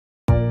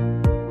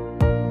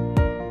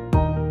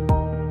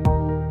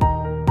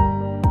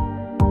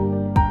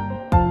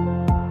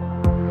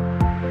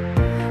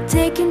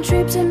taking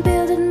trips and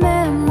building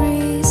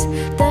memories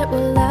that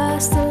will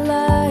last a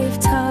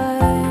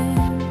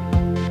lifetime.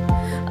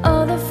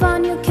 All the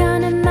fun you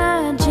can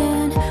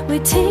imagine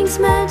with Tink's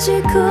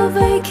magical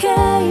vacations.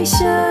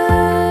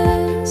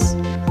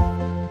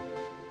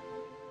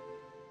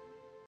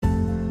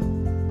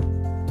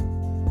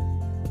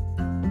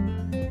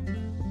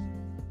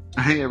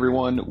 Hey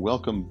everyone,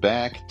 welcome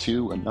back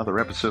to another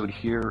episode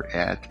here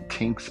at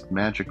Tink's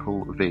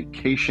Magical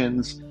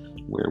Vacations,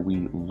 where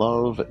we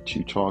love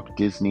to talk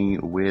Disney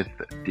with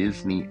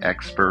Disney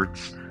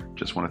experts.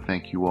 Just want to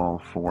thank you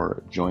all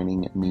for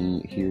joining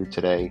me here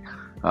today.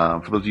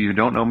 For those of you who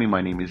don't know me,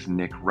 my name is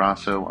Nick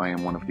Rosso. I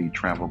am one of the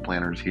travel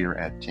planners here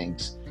at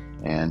Tink's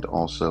and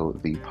also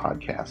the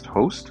podcast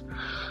host.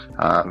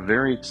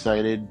 Very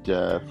excited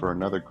for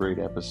another great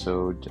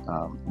episode,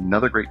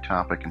 another great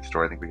topic in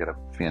store. I think we got a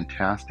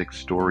fantastic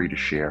story to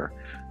share.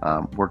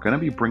 We're going to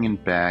be bringing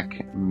back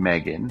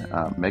Meghan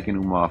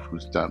Umhoff,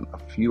 who's done a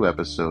few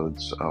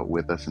episodes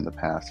with us in the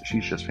past.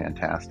 She's just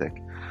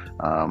fantastic.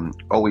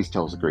 Always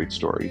tells a great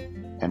story,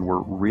 and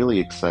we're really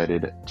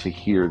excited to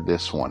hear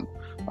this one.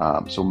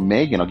 So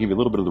Meghan, I'll give you a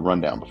little bit of the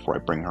rundown before I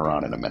bring her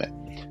on in a minute.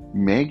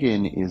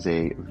 Meghan is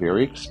a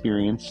very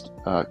experienced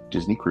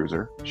Disney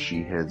cruiser.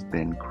 She has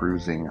been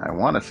cruising, I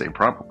want to say,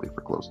 probably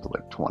for close to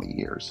like 20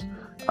 years.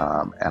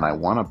 And I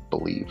want to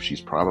believe she's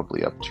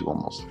probably up to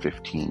almost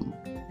 15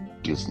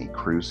 Disney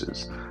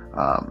cruises.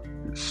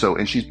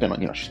 And she's been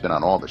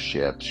on all the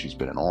ships. She's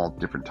been in all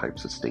different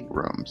types of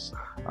staterooms.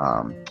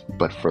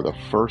 But for the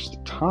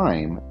first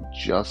time,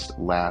 just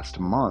last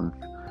month,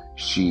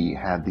 she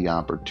had the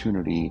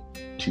opportunity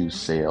to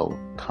sail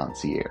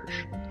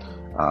Concierge.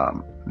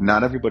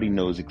 Not everybody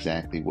knows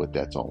exactly what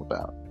that's all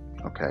about,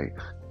 okay?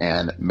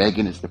 And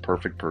Meghan is the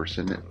perfect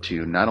person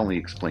to not only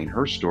explain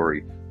her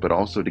story, but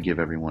also to give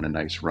everyone a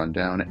nice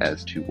rundown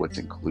as to what's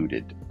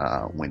included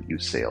when you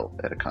sail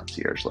at a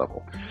concierge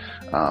level.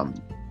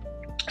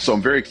 So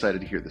I'm very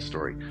excited to hear this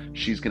story.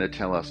 She's going to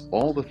tell us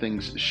all the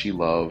things she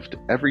loved,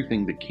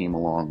 everything that came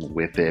along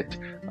with it.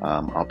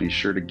 I'll be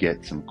sure to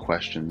get some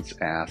questions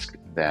asked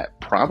that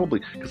probably,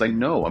 because I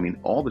know,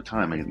 all the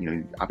time,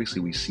 obviously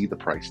we see the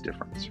price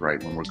difference,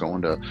 right? When we're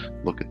going to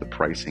look at the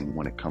pricing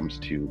when it comes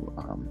to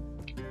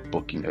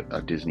booking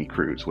a Disney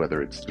cruise,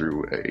 whether it's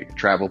through a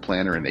travel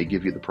planner and they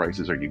give you the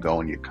prices, or you go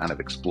and you kind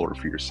of explore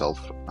for yourself,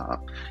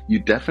 you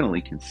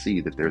definitely can see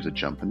that there's a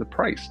jump in the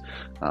price,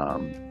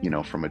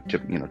 from a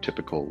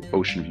typical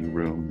ocean view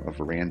room, a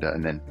veranda,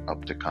 and then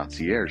up to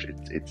concierge.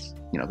 It's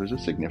there's a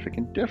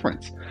significant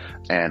difference,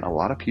 and a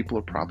lot of people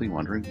are probably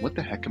wondering, what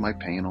the heck am I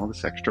paying all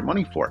this extra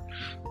money for?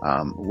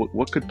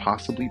 What could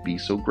possibly be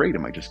so great?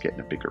 Am I just getting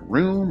a bigger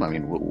room?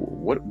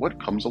 What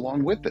comes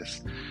along with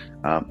this?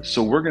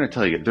 So we're going to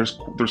tell you, there's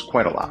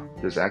quite a lot.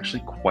 There's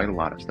actually quite a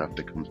lot of stuff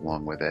that comes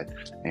along with it,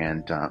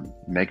 and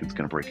Meghan's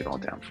going to break it all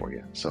down for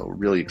you. So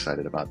really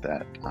excited about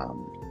that.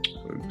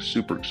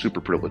 Super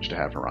privileged to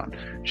have her on.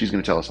 She's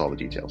going to tell us all the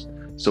details.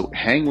 So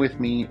hang with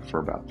me for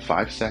about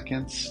 5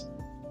 seconds.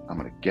 I'm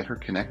going to get her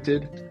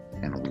connected,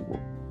 and we will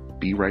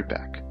be right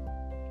back.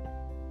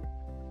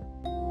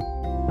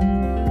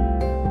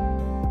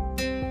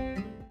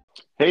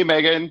 Hey,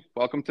 Meghan,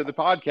 welcome to the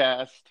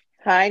podcast.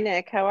 Hi,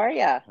 Nick. How are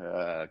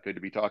you? Good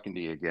to be talking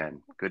to you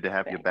again. Good to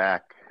have you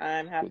back.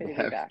 I'm happy to be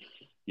back.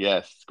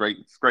 Yes, it's great.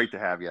 It's great to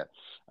have you.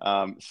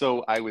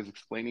 So I was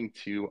explaining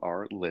to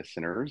our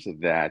listeners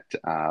that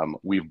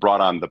we've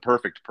brought on the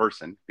perfect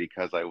person,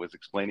 because I was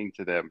explaining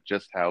to them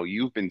just how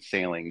you've been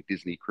sailing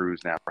Disney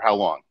Cruise now for how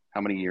long? How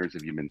many years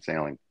have you been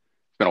sailing?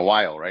 It's been a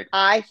while, right?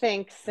 I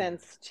think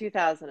since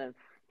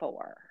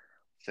 2004.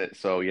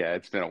 So yeah,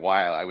 it's been a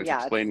while. I was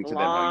explaining to them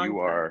how you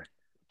are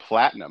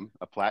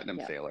a platinum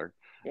sailor.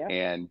 Yep.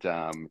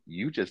 And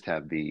you just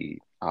had the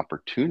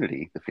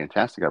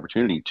fantastic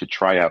opportunity to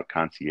try out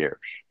concierge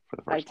for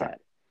the first time.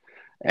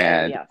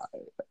 And yes,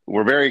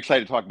 we're very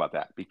excited to talk about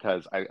that,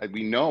 because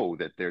we know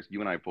that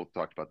you and I both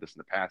talked about this in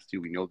the past too.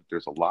 We know that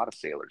there's a lot of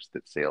sailors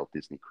that sail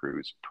Disney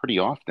Cruise pretty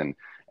often,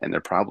 and they're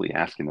probably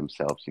asking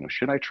themselves,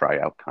 should I try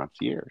out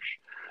concierge?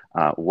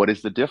 What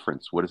is the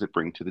difference? What does it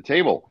bring to the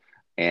table?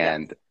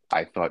 And yes,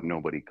 I thought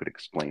nobody could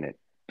explain it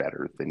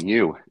better than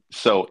you.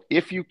 So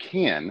if you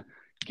can,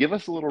 give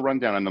us a little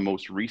rundown on the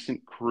most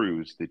recent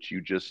cruise that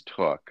you just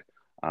took,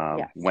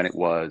 when it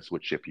was,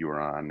 what ship you were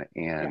on,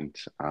 and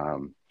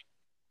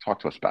talk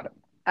to us about it.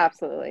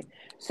 Absolutely.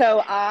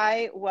 So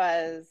I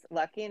was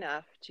lucky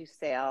enough to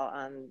sail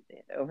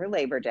over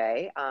Labor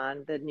Day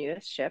on the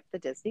newest ship, the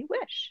Disney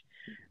Wish.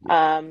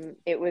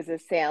 It was a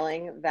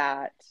sailing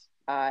that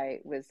I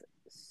was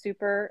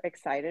super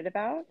excited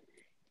about.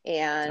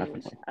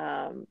 And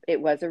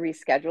it was a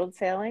rescheduled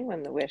sailing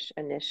when the Wish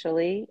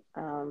initially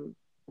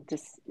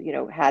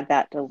had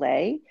that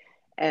delay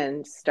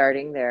and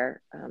starting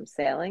their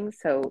sailing.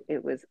 So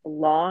it was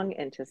long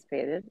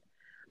anticipated.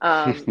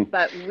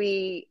 But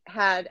we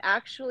had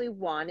actually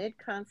wanted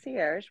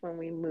concierge when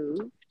we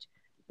moved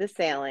the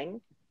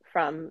sailing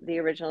from the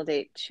original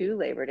date to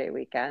Labor Day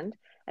weekend,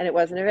 and it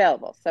wasn't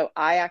available. So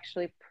I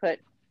actually put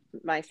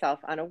myself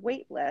on a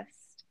wait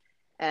list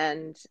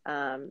and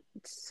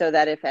so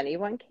that if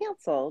anyone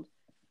canceled,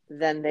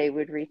 then they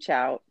would reach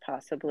out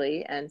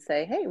possibly and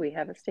say, hey, we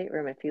have a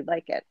stateroom if you'd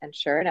like it. And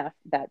sure enough,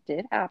 that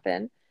did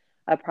happen.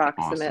 Awesome.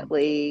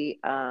 Approximately,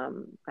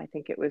 I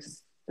think it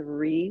was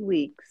 3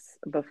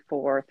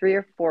 or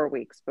 4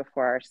 weeks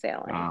before our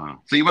sailing.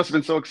 So you must have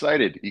been so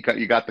excited. You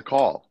got the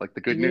call, like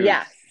the good news.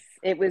 Yes,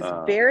 it was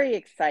Uh, very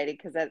exciting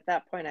because at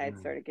that point I had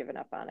sort of given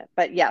up on it.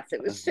 But yes,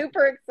 it was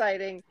super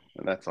exciting.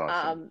 that's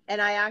awesome.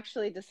 And I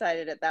actually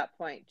decided at that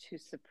point to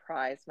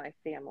surprise my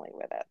family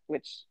with it,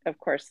 which, of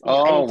course,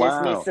 Oh any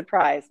Disney wow.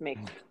 surprise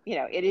makes,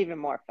 it even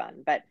more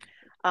fun. But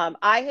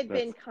I had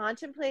That's been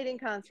contemplating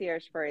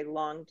Concierge for a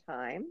long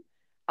time. yeah.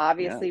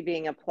 Obviously,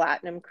 being a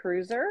platinum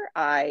cruiser,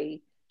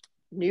 I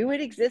knew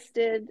it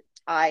existed.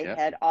 I Yep.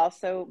 had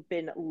also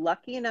been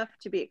lucky enough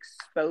to be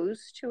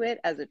exposed to it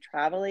as a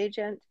travel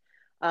agent.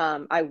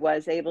 I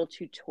was able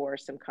to tour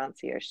some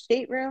concierge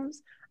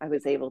staterooms. I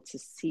was able to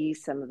see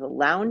some of the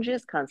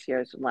lounges,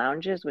 concierge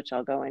lounges, which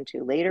I'll go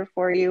into later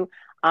for you,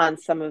 on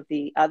some of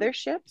the other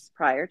ships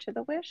prior to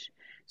the Wish.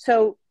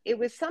 So it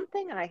was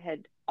something I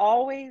had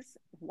always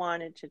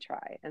wanted to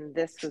try, and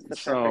this was the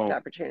perfect So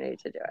opportunity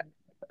to do it.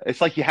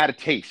 it's like you had a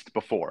taste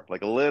before,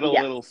 like a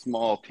Yes. little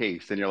small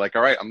taste, and you're like,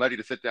 all right, I'm ready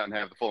to sit down and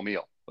have the full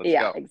meal. Let's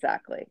Yeah, go.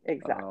 exactly. Oh, I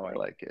Exactly.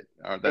 like it.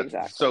 That's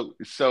Exactly.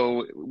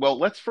 so. Well,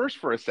 let's first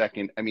for a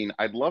second. I mean,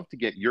 I'd love to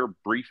get your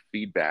brief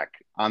feedback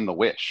on the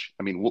Wish.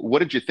 I mean, what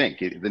did you think?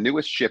 The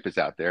newest ship is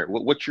out there.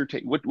 What's your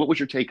take? What was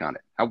your take on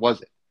it? How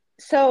was it?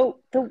 So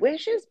the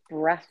Wish is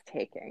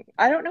breathtaking.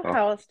 I don't know Oh,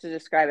 how else to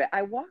describe it.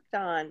 I walked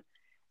on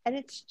and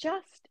it's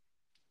just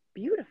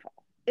beautiful.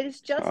 It is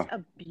just oh, a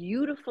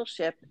beautiful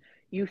ship.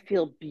 You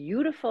feel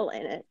beautiful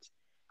in it.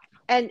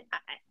 And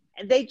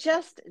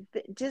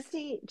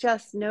Disney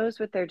just knows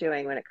what they're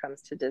doing when it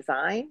comes to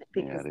design,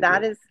 yeah, because they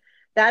that do. is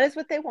that is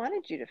what they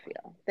wanted you to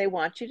feel. They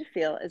want you to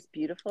feel as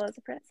beautiful as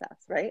a princess,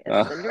 right? As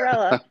Uh,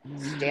 Cinderella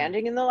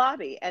standing in the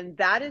lobby. And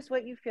that is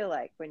what you feel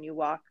like when you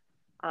walk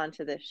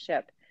onto this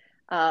ship.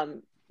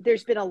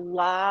 There's been a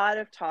lot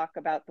of talk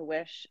about the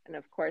Wish, and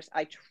of course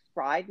I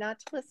tried not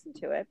to listen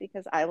to it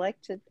because I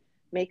like to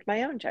make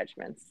my own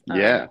judgments on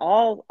yeah.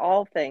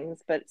 all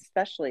things, but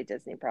especially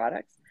Disney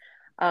products.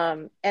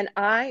 And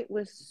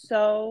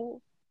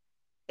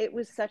it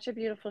was such a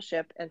beautiful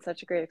ship and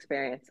such a great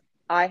experience.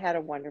 I had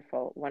a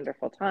wonderful,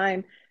 wonderful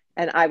time,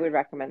 and I would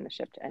recommend the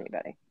ship to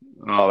anybody.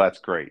 Oh, that's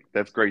great.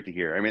 That's great to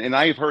hear. I mean, and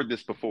I've heard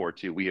this before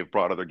too. We have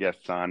brought other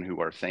guests on who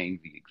are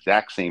saying the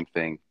exact same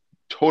thing.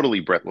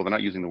 Totally well, they're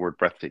not using the word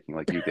breathtaking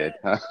like you did,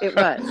 It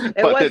but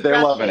was they're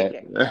loving it.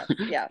 breathtaking. Yes,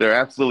 yes, They're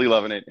absolutely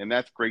loving it, and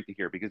that's great to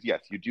hear because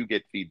yes, you do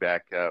get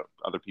feedback.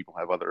 Other people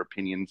have other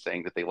opinions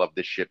saying that they love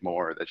this ship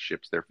more, that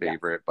ship's their yes.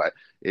 favorite, but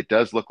it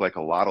does look like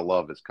a lot of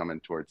love is coming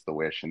towards the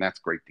Wish, and that's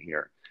great to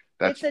hear.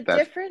 That's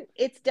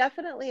It's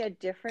definitely a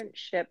different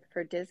ship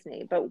for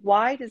Disney, but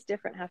why does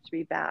different have to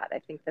be bad? I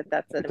think that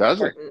that's an does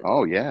it? important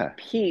Oh yeah.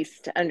 piece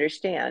to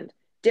understand.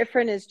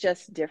 Different is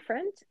just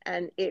different,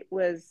 and it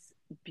was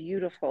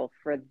beautiful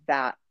for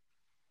that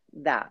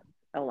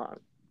alone.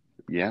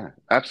 Yeah,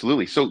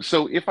 absolutely. So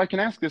if I can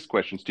ask this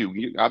question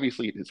too,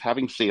 obviously, it's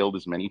having sailed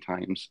as many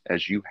times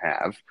as you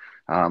have,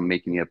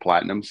 making you a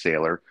platinum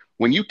sailor.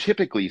 When you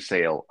typically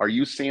sail, are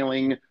you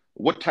sailing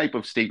what type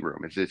of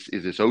stateroom? Is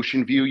this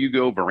ocean view you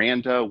go,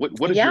 veranda?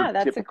 What is Yeah, your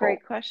that's a great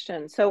typical?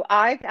 question. So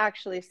I've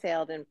actually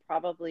sailed in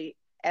probably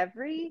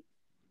every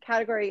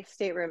category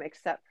stateroom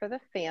except for the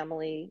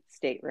family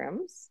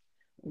staterooms,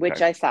 which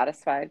Okay. I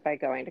satisfied by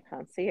going to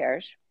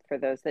concierge. For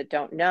those that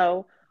don't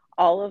know,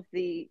 all of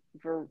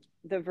there's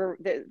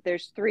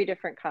 3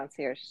 different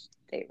concierge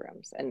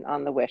staterooms, and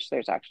on the Wish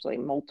there's actually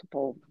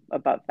multiple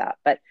above that.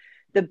 But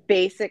the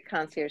basic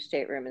concierge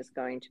stateroom is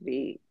going to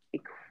be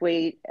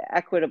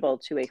equitable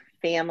to a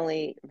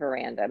family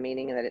veranda,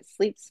 meaning that it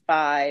sleeps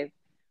 5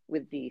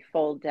 with the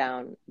fold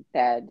down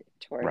bed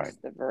Right. towards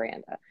the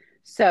veranda.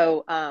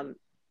 So,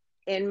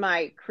 in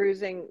my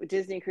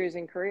Disney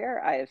cruising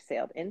career, I have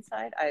sailed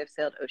inside, I have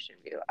sailed ocean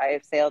view, I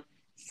have sailed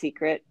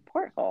secret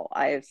porthole,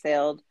 I have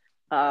sailed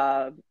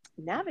uh,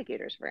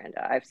 navigator's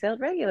veranda, I've sailed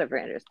regular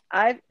verandas,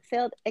 I've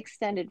sailed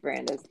extended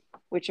verandas,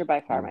 which are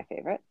by far Mm, my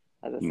favorite,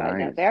 as a side note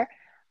nice. there.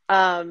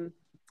 Um,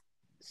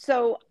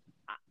 so,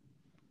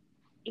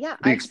 yeah,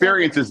 The I've sailed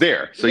experience in. is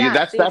there, so Yes,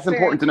 that's the important to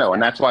experience is know,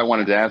 and there. that's why I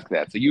wanted Yeah, to ask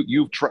that. So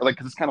you've tried like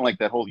because it's kind of like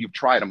that whole you've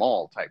tried them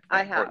all type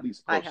I thing, or at have.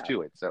 least I close have.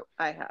 to it. So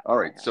I have. all I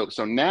right, have.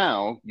 so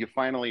now you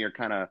finally are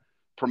kind of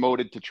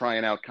promoted to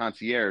trying out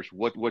concierge.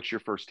 What's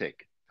your first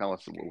take? Tell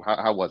us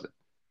how was it?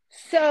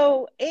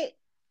 So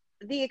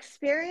the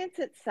experience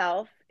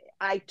itself,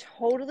 I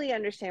totally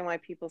understand why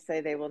people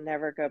say they will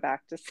never go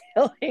back to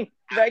sailing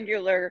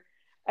regular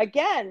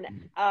again.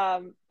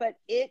 But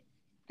it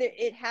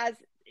has,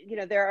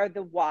 there are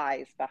the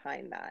whys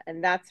behind that,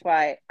 and that's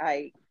why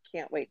I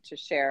can't wait to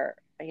share,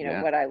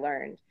 Yeah. what I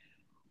learned.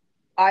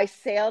 I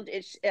sailed.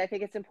 I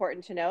think it's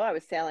important to know I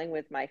was sailing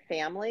with my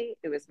family.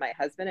 It was my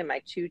husband and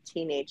my 2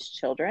 teenage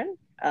children,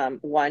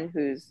 one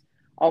who's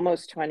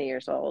almost 20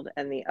 years old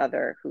and the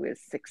other who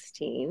is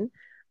 16.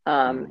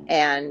 Mm,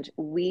 And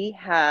we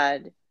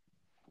had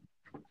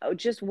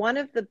just one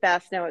of the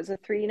best. Now, it was a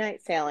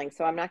 3-night sailing,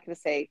 so I'm not going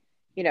to say,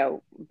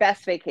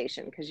 best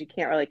vacation, because you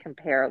can't really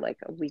compare like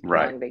a Right,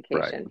 week-long right.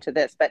 vacation to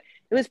this, but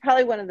it was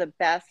probably one of the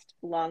best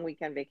long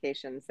weekend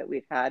vacations that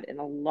we've had in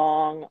a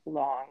long,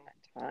 long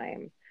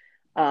time.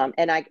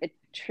 And I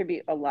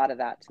attribute a lot of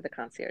that to the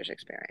concierge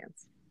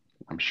experience.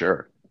 I'm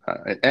sure.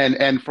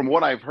 And from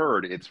what I've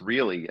heard, it's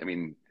really, I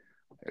mean,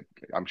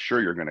 I'm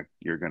sure you're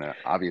gonna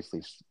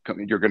obviously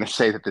you're gonna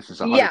say that this is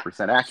Yeah.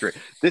 100% accurate.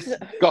 So,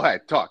 Go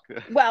ahead, talk.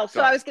 well,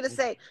 so I Sorry. was going to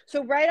say,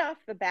 so right off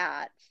the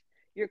bat,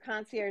 your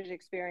concierge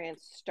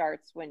experience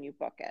starts when you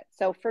book it.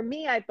 So for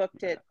me, I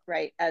booked it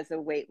right as a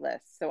wait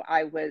list. So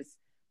I was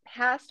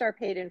past our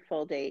paid in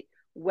full date,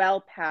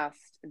 well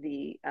past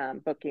the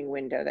booking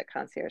window that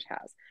concierge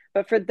has.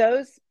 But for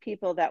those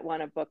people that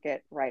want to book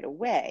it right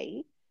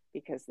away,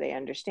 because they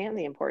understand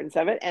the importance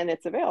of it and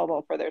it's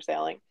available for their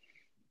sailing,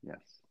 Yes.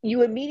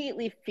 you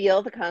immediately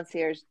feel the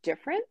concierge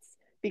difference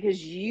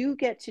because you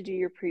get to do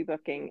your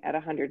pre-booking at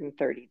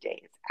 130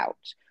 days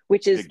out,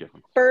 which is Big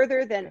difference.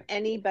 further than Yeah.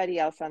 anybody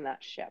else on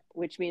that ship,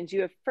 which means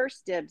you have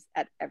first dibs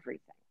at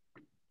everything.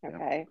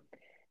 Okay. Yep.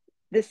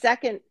 The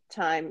second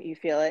time you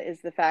feel it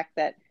is the fact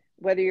that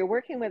whether you're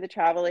working with a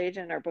travel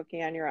agent or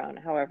booking on your own,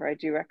 however, I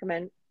do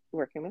recommend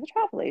working with a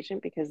travel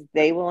agent because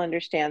they will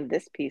understand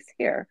this piece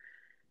here,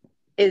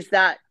 is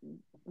that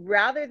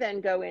rather than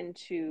go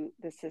into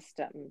the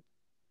system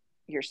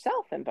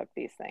yourself and book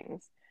these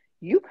things,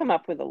 you come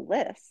up with a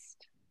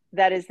list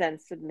that is then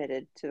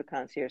submitted to the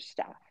concierge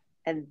staff,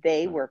 and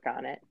they work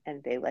on it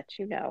and they let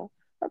you know,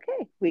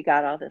 okay, we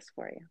got all this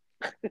for you.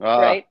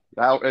 Right?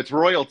 Now it's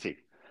royalty.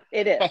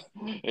 It is.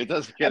 It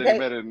doesn't get any Okay.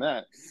 better than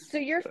that. So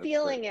you're That's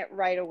feeling great. it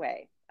right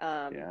away.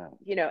 Yeah.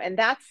 And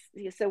that's,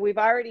 so we've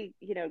already,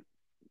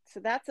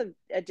 so that's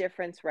a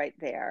difference right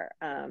there.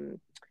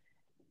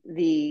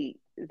 The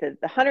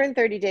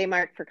 130-day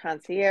mark for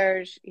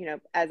concierge,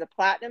 as a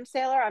platinum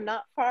sailor, I'm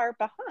not far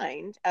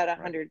behind at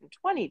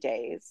 120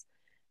 days.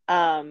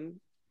 And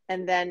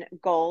then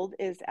gold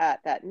is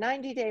at that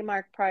 90-day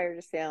mark prior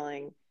to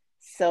sailing.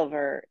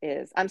 Gold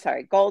is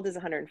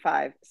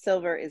 105,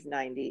 silver is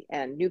 90,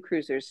 and new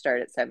cruisers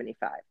start at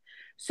 75.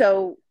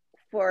 So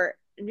for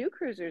new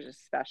cruisers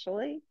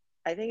especially,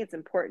 I think it's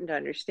important to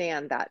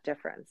understand that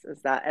difference,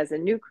 is that as a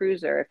new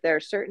cruiser, if there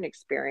are certain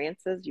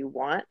experiences you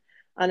want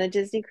on a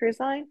Disney cruise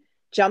line,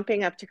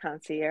 jumping up to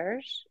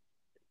concierge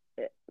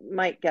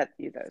might get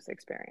you those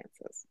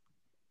experiences.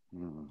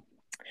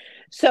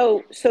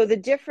 So the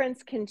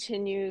difference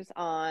continues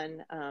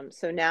on.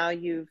 So now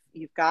you've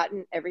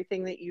gotten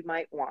everything that you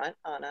might want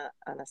on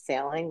a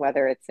sailing,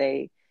 whether it's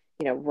a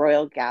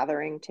Royal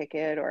Gathering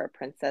ticket or a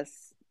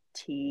Princess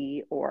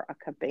Tea or a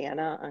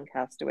cabana on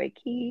Castaway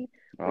Cay,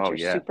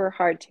 which are super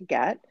hard to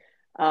get.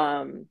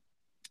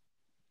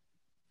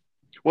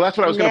 Well, that's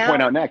what I was going to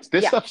point out next.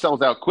 This stuff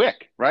sells out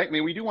quick, right? I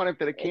mean, we do want it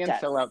that it can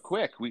sell out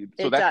quick.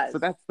 So that's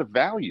the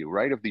value,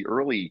 right, of the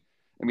early.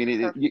 I mean,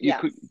 you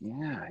could,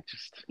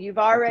 you've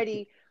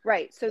already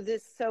right. So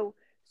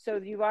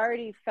you've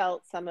already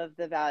felt some of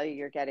the value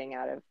you're getting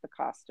out of the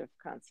cost of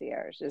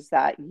concierge, is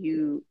that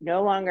you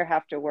no longer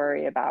have to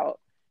worry about,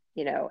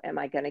 am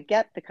I going to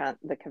get the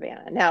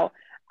cabana? Now,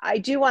 I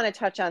do want to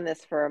touch on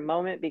this for a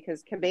moment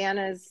because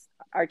cabanas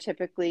are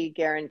typically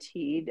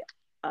guaranteed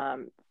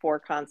for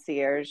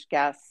concierge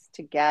guests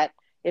to get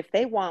if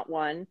they want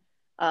one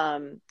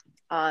on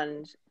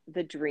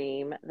the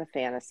Dream, the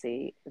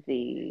Fantasy,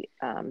 the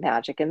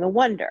Magic, and the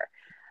Wonder.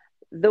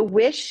 The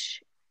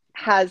Wish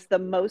has the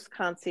most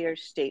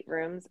concierge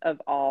staterooms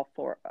of all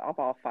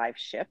 5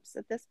 ships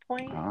at this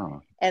point.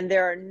 And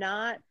there are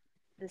not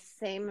the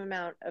same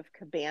amount of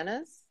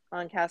cabanas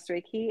on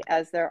Castaway Cay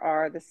as there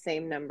are the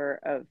same number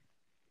of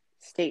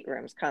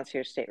staterooms,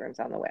 concierge staterooms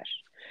on the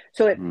Wish.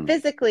 So it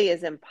physically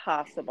is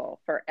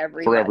impossible for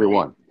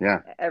everyone to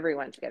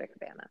get a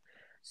cabana.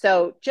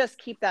 So just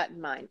keep that in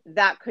mind.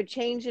 That could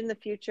change in the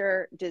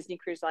future. Disney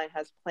Cruise Line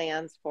has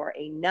plans for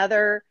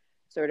another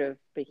sort of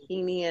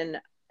bohemian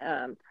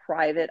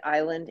private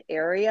island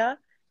area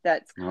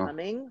that's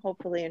coming,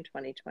 hopefully in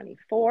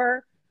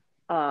 2024.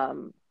 That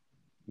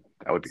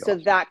would be so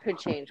awesome. That could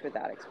change with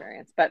that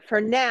experience. But for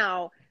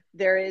now,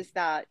 there is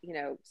that,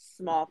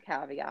 small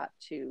caveat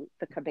to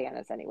the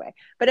cabanas anyway.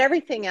 But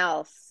everything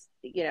else,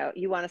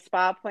 you want a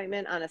spa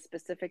appointment on a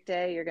specific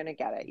day, you're going to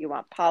get it. You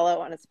want Palo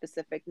on a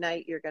specific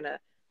night, you're going to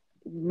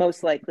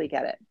most likely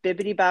get it.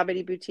 Bibbidi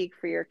Bobbidi Boutique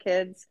for your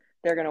kids,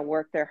 they're going to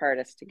work their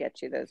hardest to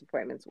get you those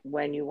appointments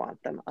when you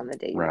want them on the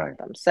day you want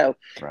them. So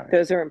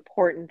those are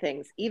important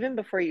things. Even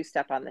before you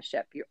step on the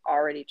ship, you're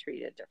already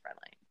treated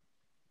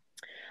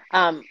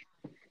differently.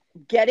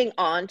 Getting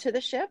onto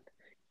the ship,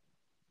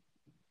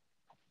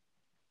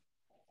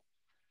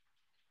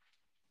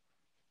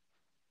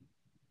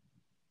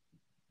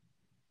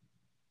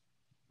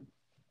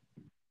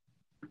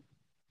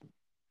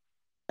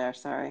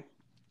 sorry.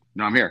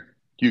 No, I'm here.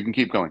 You can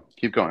keep going.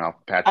 Keep going.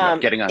 I'll patch it up.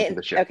 Getting onto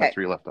the ship. Okay. That's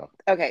where you left off.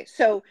 Okay.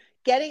 So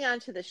getting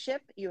onto the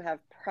ship, you have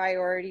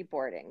priority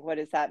boarding. What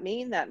does that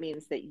mean? That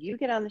means that you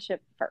get on the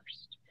ship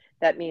first.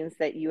 That means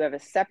that you have a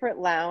separate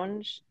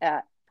lounge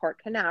at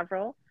Port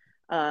Canaveral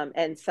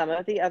and some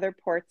of the other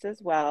ports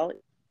as well,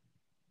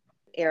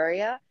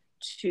 area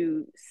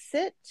to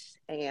sit.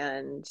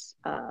 And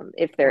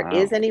if there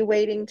is Wow. any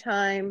waiting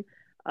time,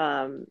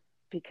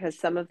 because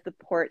some of the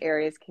port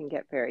areas can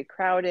get very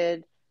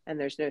crowded and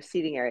there's no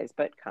seating areas,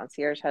 but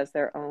Concierge has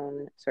their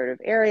own sort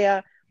of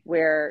area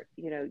where,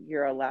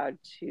 you're allowed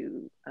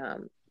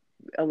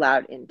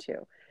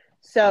into.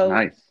 So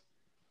Nice.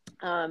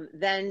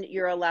 then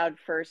you're allowed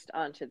first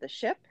onto the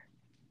ship,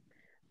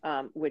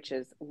 which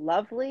is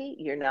lovely.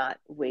 You're not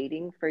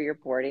waiting for your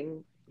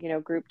boarding,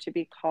 group to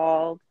be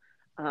called.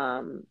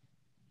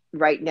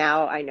 Right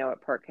now, I know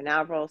at Port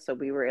Canaveral, so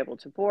we were able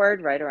to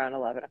board right around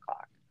 11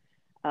 o'clock.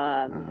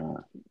 Uh,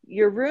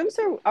 Your rooms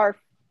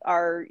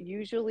are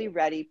usually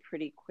ready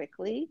pretty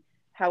quickly.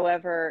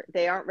 However,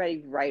 they aren't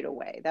ready right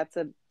away. That's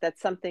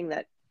something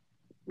that,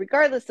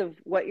 regardless of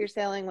what you're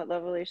sailing, what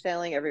level you're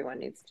sailing, everyone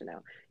needs to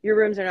know. Your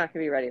rooms are not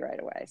going to be ready right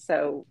away.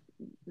 So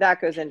that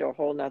goes into a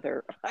whole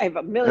nother, I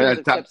have millions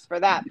of top- tips for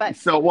that. But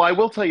so, well, I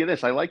will tell you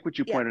this. I like what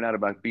you yeah, pointed out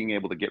about being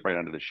able to get right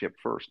onto the ship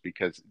first,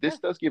 because yeah, this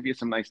does give you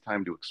some nice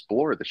time to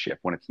explore the ship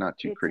when it's not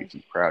too it's a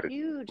crazy crowded,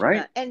 huge right?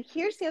 amount. And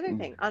here's the other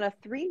thing, on a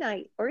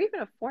 3-night or even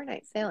a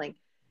 4-night sailing,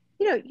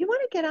 you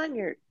want to get on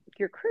your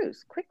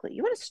cruise quickly.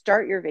 You want to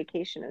start your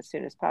vacation as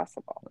soon as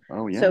possible.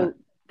 Oh, yeah. So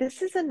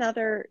this is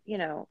another,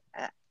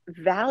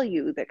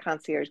 value that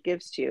Concierge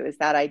gives to you, is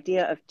that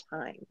idea of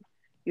time.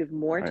 You have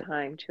more Right.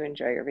 time to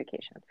enjoy your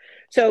vacation.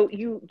 So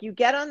you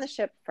get on the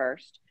ship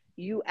first.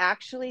 You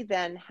actually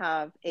then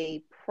have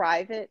a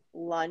private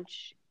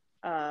lunch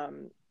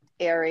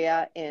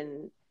area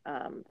in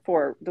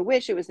for the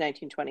Wish. It was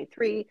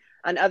 1923.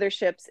 On other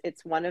ships,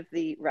 it's one of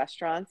the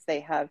restaurants.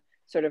 They have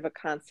sort of a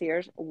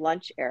concierge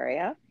lunch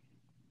area,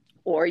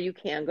 or you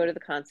can go to the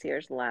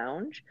concierge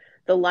lounge.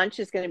 The lunch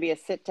is going to be a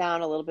sit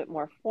down, a little bit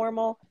more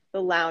formal.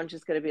 The lounge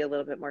is going to be a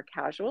little bit more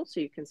casual. So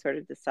you can sort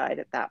of decide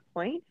at that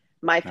point.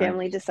 My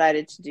family Nice.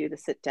 decided to do the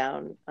sit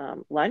down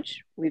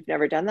lunch. We've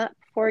never done that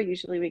before.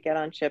 Usually we get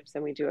on ships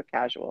and we do a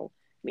casual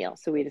meal.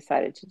 So we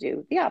decided to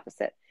do the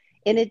opposite.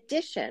 In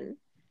addition,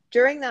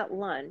 during that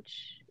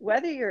lunch,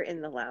 whether you're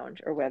in the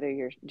lounge or whether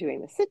you're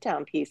doing the sit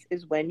down piece,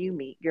 is when you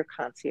meet your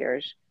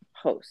concierge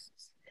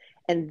hosts.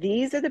 And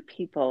these are the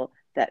people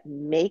that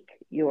make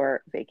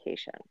your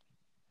vacation.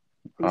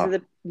 These are Oh,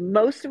 the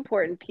most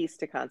important piece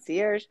to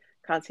Concierge.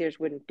 Concierge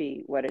wouldn't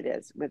be what it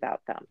is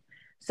without them.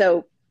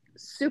 So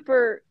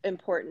super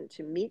important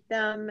to meet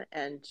them,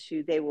 and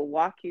they will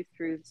walk you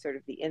through sort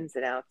of the ins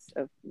and outs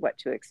of what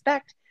to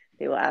expect.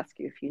 They will ask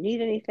you if you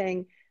need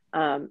anything.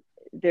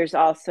 There's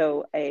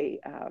also a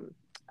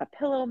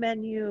pillow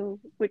menu,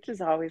 which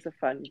is always a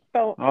fun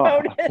oh,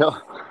 bonus.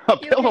 a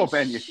You can pillow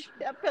menu.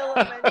 a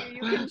pillow menu.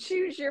 You can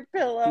choose your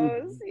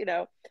pillows. We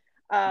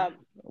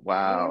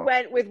Wow.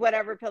 went with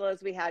whatever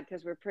pillows we had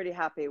because we're pretty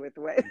happy with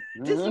the way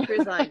Disney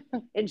Cruise Line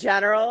in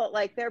general,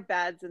 like their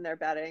beds and their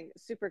bedding,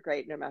 super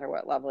great no matter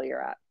what level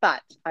you're at.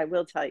 But I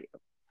will tell you,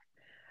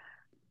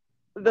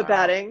 the Wow.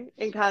 bedding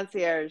in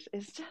Concierge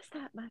is just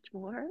that much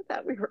more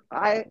that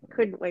I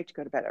couldn't wait to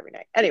go to bed every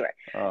night. Anyway,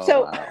 Oh,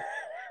 so wow.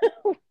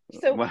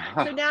 so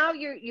Wow. now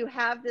you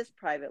have this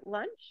private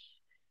lunch.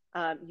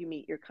 You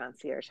meet your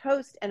concierge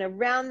host, and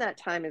around that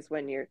time is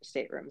when your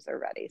staterooms are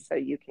ready. So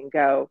you can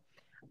go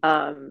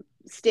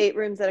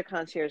staterooms at a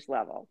concierge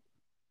level.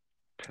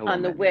 Pillow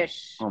On the menu.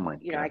 Wish, Oh, my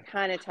I God.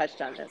 kind of touched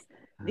on this.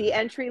 The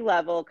entry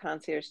level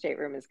concierge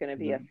stateroom is going to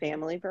be a Mhm.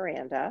 family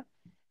veranda.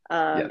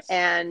 Yes.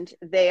 And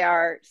they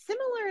are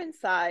similar in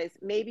size,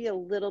 maybe a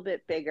little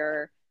bit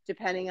bigger,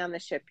 depending on the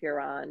ship you're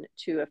on,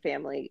 to a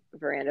family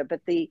veranda.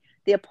 But the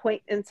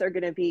appointments are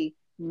going to be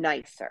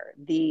nicer.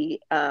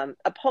 The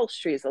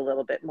upholstery is a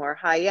little bit more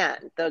high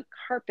end. The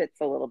carpet's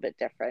a little bit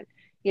different.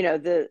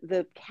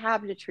 The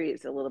cabinetry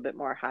is a little bit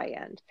more high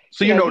end.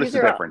 So you notice These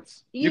the are all,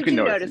 difference. You you can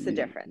do notice notice a it.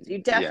 difference. You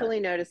Yeah.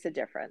 definitely notice a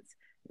difference.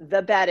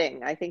 The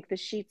bedding, I think the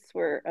sheets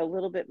were a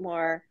little bit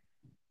more,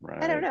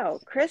 I don't Right. know,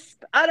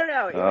 crisp. I don't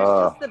know. It was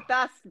Oh. just the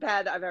best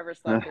bed I've ever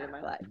slept in my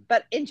life.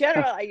 But in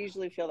general, I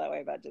usually feel that way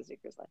about Disney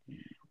Cruise Line.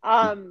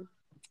 Um,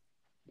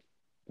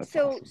 That's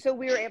so awesome. so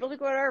we were able to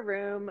go to our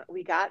room.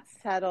 We got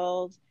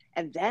settled,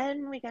 and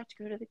then we got to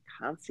go to the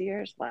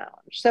concierge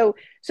lounge. So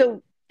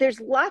there's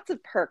lots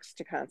of perks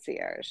to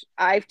concierge.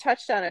 I've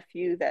touched on a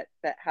few that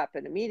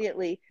happen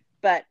immediately,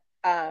 but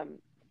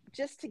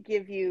just to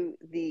give you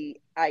the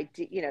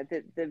idea,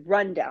 the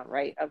rundown,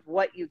 right, of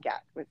what you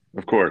get Of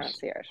with course.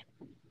 concierge.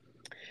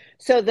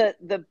 So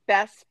the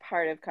best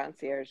part of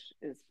concierge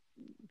is,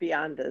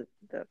 beyond the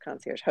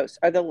concierge host,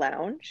 are the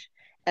lounge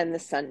and the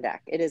sun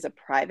deck. It is a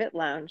private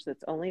lounge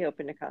that's only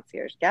open to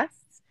concierge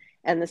guests,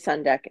 and the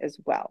sun deck as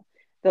well.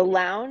 The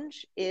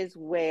lounge is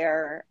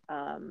where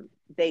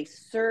they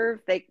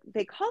serve.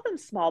 They call them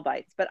small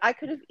bites, but I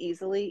could have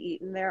easily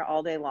eaten there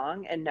all day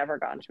long and never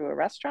gone to a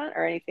restaurant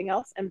or anything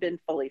else and been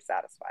fully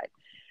satisfied.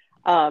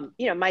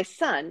 My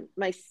son,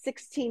 my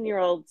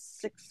 16-year-old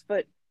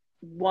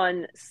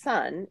 6'1"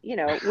 son,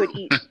 would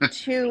eat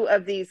two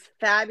of these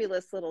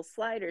fabulous little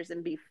sliders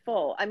and be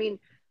full. I mean,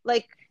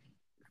 like,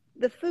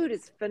 the food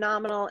is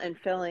phenomenal and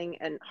filling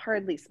and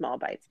hardly small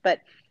bites, but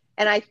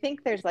And I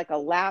think there's like a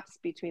lapse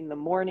between the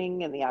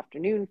morning and the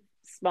afternoon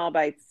small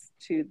bites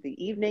to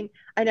the evening.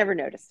 I never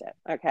noticed it.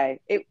 Okay.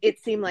 It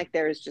seemed like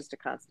there is just a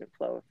constant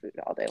flow of food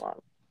all day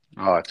long.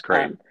 Oh, that's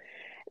great.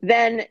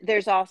 Then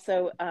there's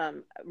also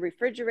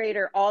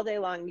refrigerator all day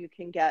long. You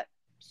can get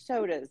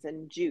sodas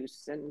and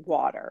juice and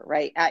water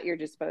right at your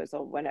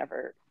disposal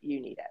whenever you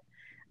need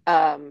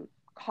it.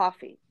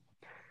 Coffee,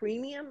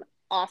 premium,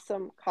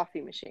 awesome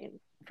coffee machine.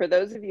 For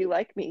those of you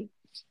like me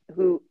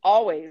who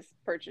always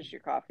purchase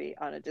your coffee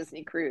on a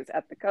Disney cruise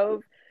at the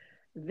Cove,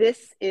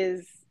 this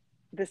is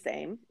the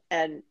same,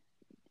 and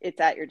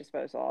it's at your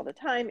disposal all the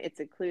time. It's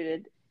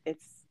included.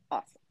 It's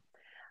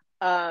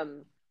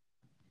awesome.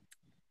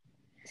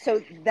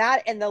 So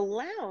that, and the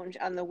lounge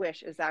on the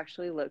Wish is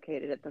actually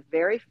located at the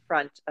very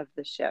front of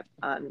the ship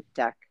on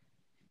deck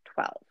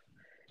 12.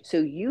 So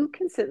you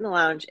can sit in the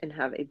lounge and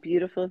have a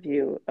beautiful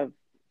view of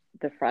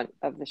the front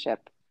of the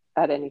ship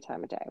at any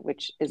time of day,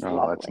 which is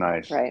lovely. That's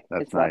nice. Right?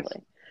 It's nice.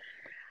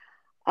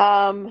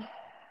 Lovely.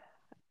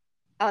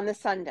 On the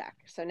sun deck.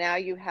 So now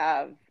you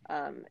have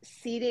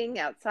seating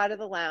outside of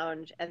the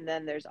lounge, and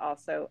then there's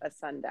also a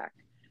sun deck.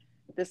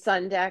 The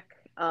sun deck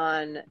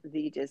on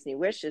the Disney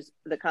Wish is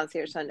the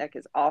Concierge sun deck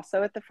is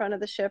also at the front of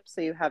the ship,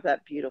 so you have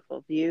that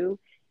beautiful view.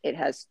 It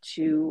has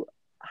 2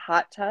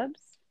 hot tubs.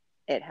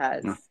 It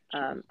has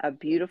a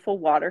beautiful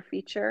water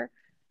feature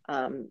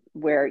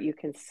where you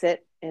can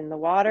sit in the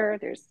water.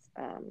 There's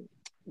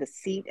the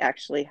seat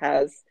actually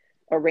has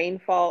a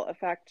rainfall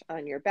effect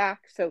on your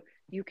back, so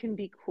you can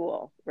be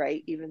cool,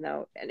 right? Even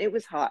though, and it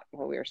was hot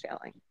while we were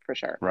sailing, for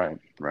sure. Right.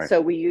 So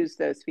we use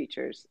those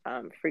features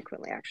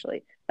frequently,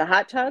 actually. The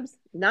hot tubs,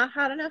 not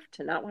hot enough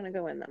to not want to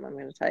go in them, I'm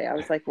going to tell you. I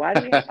was like, why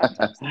do we have hot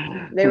tubs?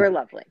 They were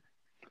lovely.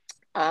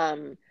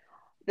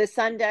 The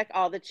sun deck,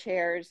 all the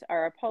chairs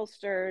are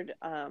upholstered,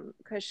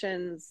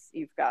 cushions.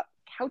 You've got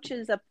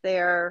couches up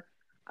there,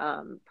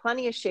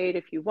 plenty of shade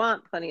if you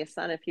want, plenty of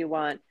sun if you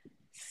want,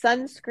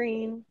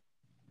 sunscreen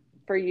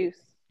for use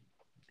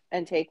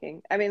and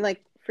taking. I mean,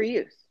 like, for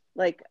use.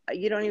 Like,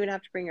 you don't even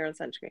have to bring your own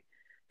sunscreen.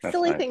 That's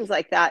Silly nice. things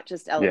like that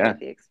just elevate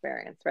the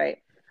experience, right?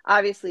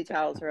 Obviously,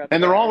 towels are up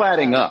and there. they're all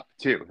adding up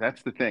too.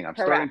 That's the thing. I'm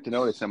Correct. starting to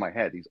notice in my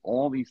head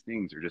all these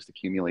things are just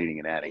accumulating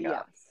and adding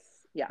up.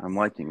 Yes. I'm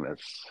liking this.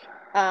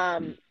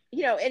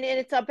 You know, and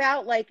it's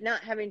about like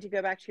not having to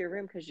go back to your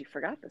room because you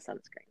forgot the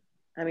sunscreen.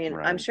 I mean,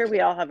 I'm sure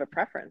we all have a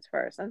preference for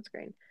our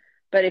sunscreen,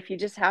 but if you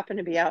just happen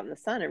to be out in the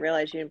sun and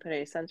realize you didn't put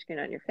any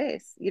sunscreen on your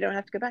face, you don't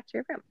have to go back to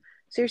your room.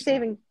 So you're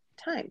saving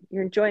time.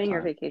 You're enjoying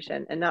your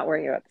vacation and not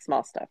worrying about the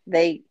small stuff.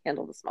 They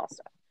handle the small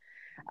stuff.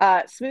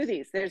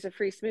 Smoothies. There's a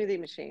free smoothie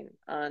machine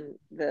on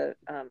the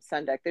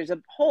sun deck. There's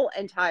a whole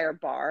entire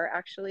bar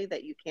actually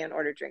that you can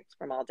order drinks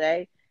from all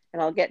day.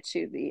 And I'll get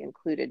to the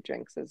included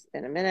drinks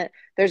in a minute.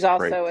 There's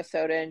also a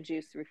soda and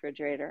juice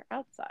refrigerator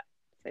outside.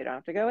 So you don't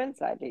have to go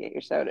inside to get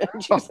your soda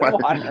and juice and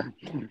water.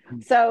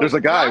 So there's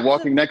a guy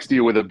walking next to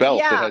you with a belt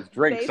that has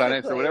drinks on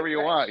it. So whatever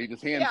you want, he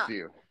just hands to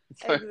you.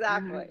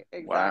 Exactly.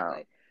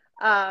 Wow.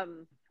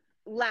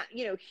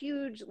 You know,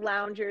 huge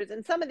loungers,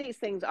 and some of these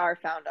things are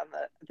found on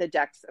the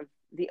decks of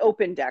the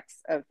open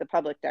decks of the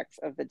public decks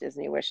of the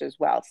Disney Wish as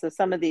well. So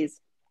some of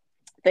these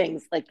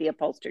things like the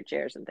upholstered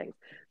chairs and things,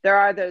 there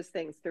are those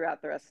things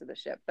throughout the rest of the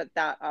ship, but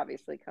that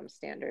obviously comes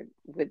standard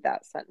with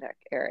that sun deck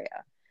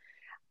area.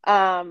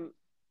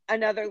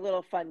 Another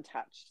little fun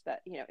touch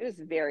that, you know, it was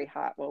very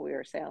hot while we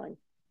were sailing.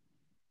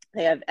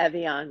 They have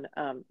Evian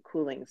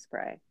cooling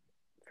spray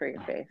for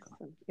your face.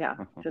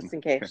 Just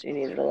in case you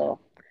needed a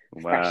little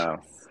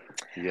freshness.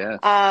 Yes.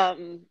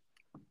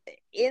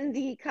 In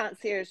the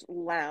concierge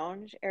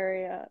lounge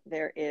area,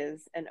 there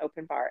is an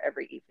open bar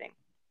every evening.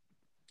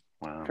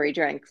 Wow. Free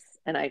drinks,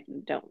 and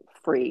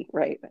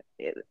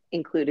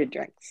included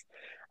drinks,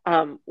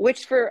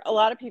 which for a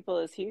lot of people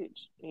is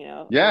huge, you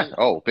know. Yeah.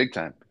 Big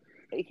time.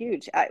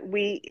 Huge.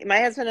 My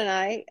husband and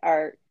I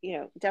are, you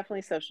know,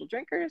 definitely social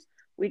drinkers.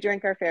 We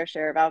drink our fair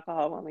share of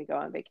alcohol when we go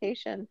on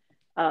vacation,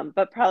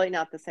 but probably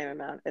not the same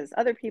amount as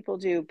other people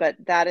do. But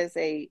that is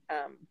a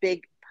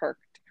big perk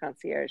to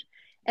Concierge,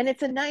 and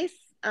it's a nice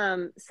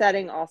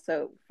setting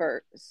also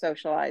for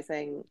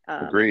socializing.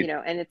 Agreed. You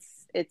know, and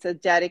it's a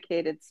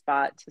dedicated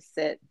spot to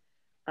sit.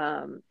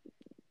 You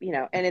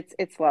know, and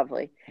it's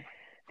lovely.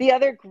 The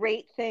other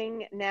great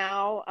thing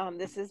now,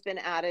 this has been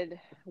added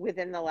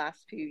within the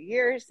last few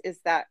years, is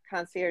that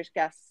concierge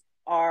guests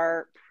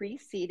are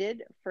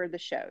pre-seated for the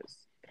shows.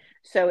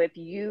 So if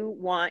you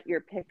want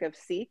your pick of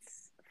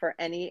seats for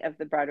any of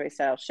the Broadway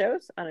style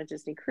shows on a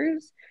Disney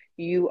cruise,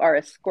 you are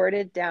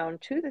escorted down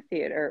to the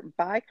theater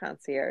by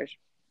concierge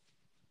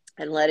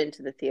and led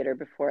into the theater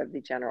before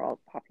the general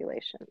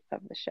population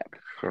of the ship,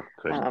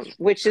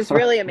 which is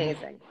really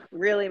amazing.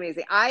 Really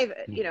amazing. I've,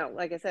 you know,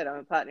 like I said, I'm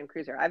a platinum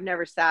cruiser. I've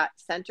never sat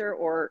center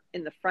or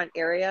in the front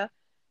area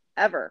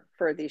ever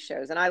for these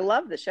shows. And I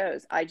love the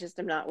shows. I just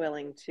am not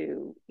willing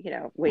to, you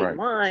know, wait in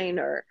line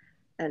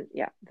and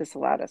this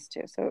allowed us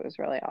to. So it was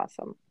really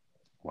awesome.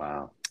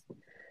 Wow.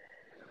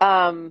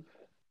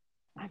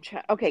 I'm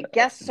trying. Okay,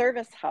 guest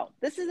service help.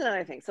 This is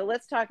another thing. So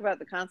let's talk about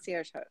the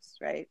concierge host,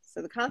 right?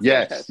 So the concierge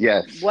Yes, host,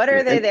 yes. what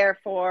are they there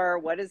for?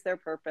 What is their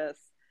purpose?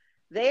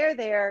 They are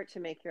there to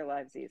make your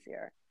lives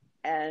easier.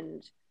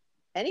 And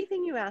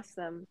anything you ask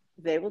them,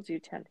 they will do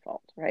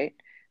tenfold, right?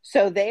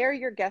 So they are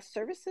your guest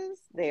services.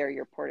 They are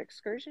your port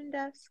excursion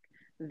desk.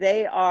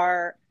 They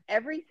are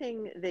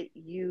everything that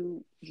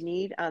you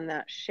need on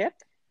that ship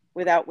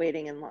without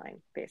waiting in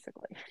line,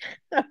 basically.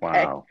 Okay.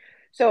 Wow.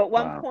 So at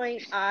one Wow.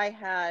 point, I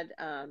had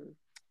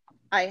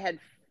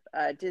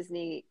a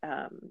Disney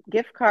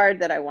gift card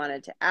that I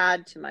wanted to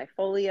add to my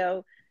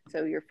folio.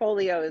 So your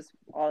folio is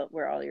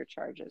where all your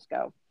charges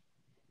go,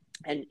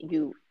 and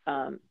you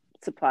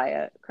supply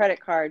a credit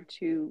card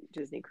to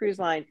Disney Cruise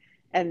Line,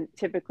 and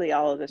typically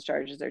all of those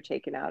charges are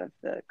taken out of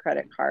the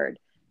credit card.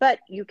 But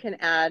you can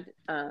add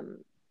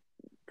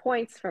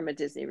points from a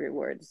Disney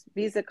Rewards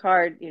Visa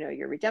card,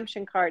 your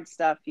redemption card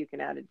stuff. You can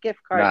add a gift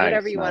card,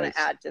 whatever Nice, you want to nice.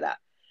 add to that.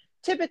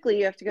 Typically,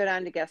 you have to go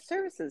down to guest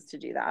services to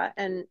do that.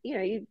 And,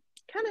 you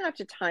kind of have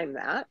to time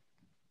that,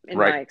 in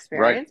Right, my right.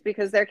 experience,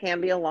 because there can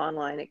be a long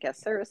line at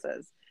guest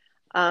services.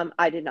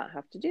 I did not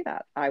have to do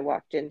that. I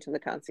walked into the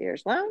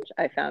concierge lounge.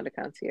 I found a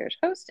concierge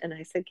host and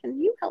I said, "Can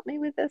you help me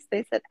with this?"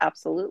 They said,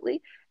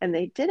 "Absolutely." And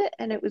they did it,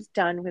 and it was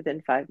done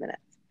within 5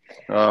 minutes.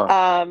 Oh,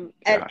 And,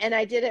 gosh. and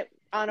I did it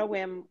on a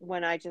whim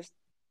when I just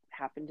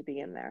happened to be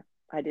in there.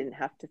 I didn't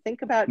have to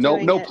think about No,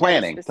 doing no it at a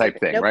planning type specific,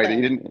 thing, no right? You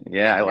planning, didn't,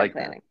 yeah, I no like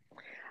that.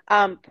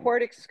 planning.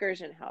 Port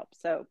excursion help.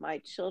 So my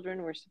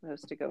children were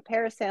supposed to go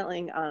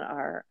parasailing on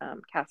our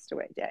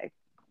Castaway Day.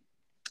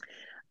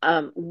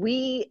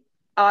 We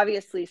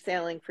obviously,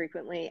 sailing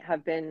frequently,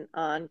 have been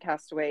on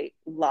Castaway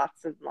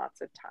lots and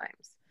lots of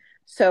times.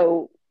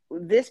 So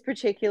this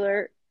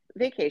particular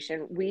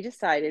vacation, we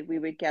decided we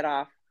would get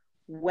off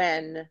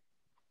when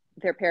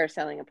their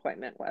parasailing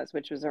appointment was,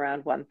 which was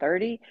around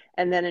 1:30,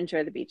 and then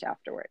enjoy the beach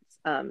afterwards.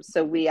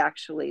 So we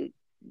actually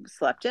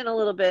slept in a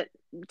little bit.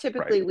 Right.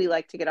 Typically, we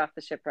like to get off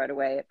the ship right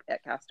away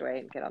at Castaway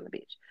and get on the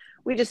beach.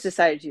 We just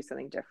decided to do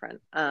something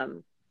different.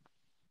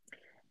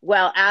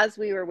 Well, as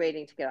we were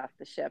waiting to get off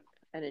the ship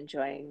and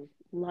enjoying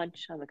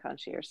lunch on the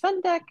concierge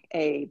sun deck,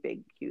 a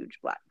big, huge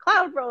black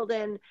cloud rolled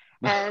in.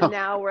 And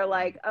now we're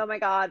like, oh my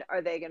God,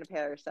 are they going to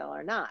parasail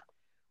or not?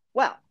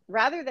 Well,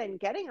 rather than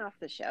getting off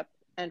the ship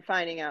and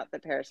finding out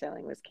that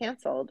parasailing was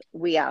canceled,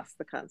 we asked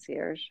the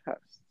concierge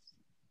hosts,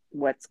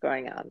 what's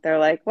going on? They're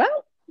like,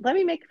 well, let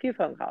me make a few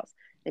phone calls.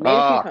 They made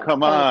a few Oh,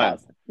 come phone on.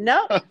 calls.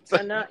 No,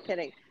 I'm not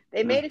kidding.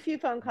 They made a few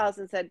phone calls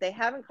and said they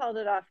haven't called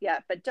it off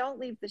yet, but don't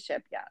leave the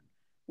ship yet.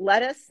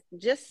 Let us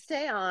just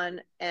stay on.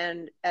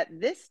 And at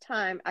this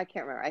time, I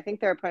can't remember. I think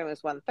their appointment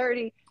was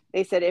 1:30.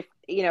 They said, if,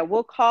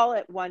 we'll call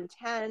at 1:10.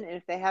 And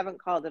if they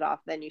haven't called it off,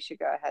 then you should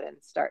go ahead and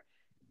start.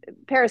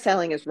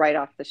 Parasailing is right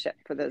off the ship.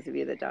 For those of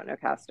you that don't know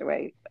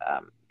Castaway,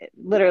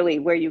 literally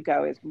where you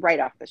go is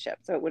right off the ship.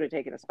 So it would have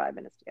taken us 5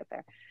 minutes to get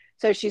there.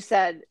 So she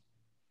said,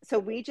 so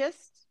we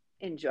just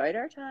enjoyed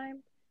our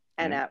time.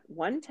 And at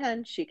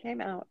 1:10, she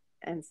came out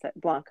and said,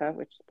 Blanca,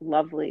 which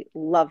lovely,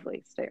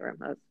 lovely stateroom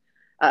host,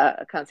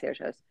 a concierge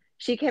host,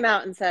 she came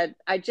out and said,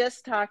 I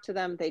just talked to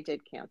them. They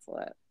did cancel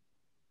it.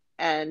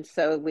 And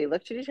so we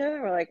looked at each other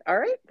and we're like, all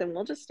right, then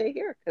we'll just stay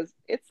here because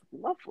it's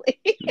lovely.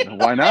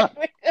 Why not?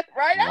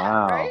 Right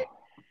on, right?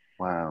 Wow.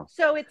 Wow.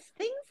 So it's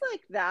things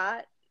like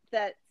that,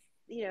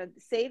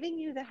 saving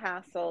you the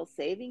hassle,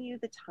 saving you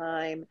the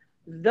time.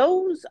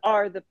 Those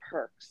are the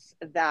perks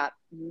that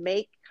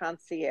make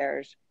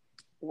concierge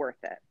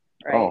worth it,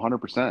 Oh, right?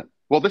 100%.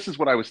 Well, this is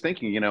what I was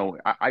thinking.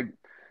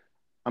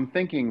 I'm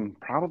thinking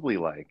probably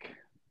like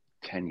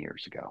 10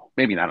 years ago,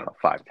 maybe, I don't know,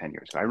 5, 10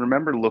 years ago. I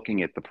remember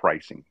looking at the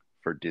pricing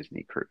for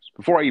Disney cruise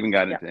before I even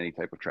got Yep, into any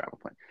type of travel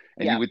plan.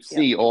 And you yep, would yep,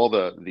 see all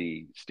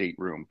the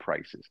stateroom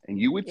prices and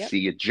you would yep,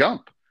 see a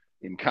jump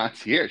in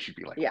concierge. You'd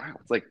be like, yep, wow,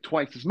 it's like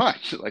twice as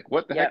much. Like,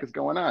 what the heck yep, is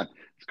going on?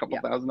 It's a couple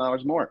yep.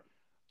 $1,000s more.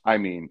 I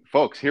mean,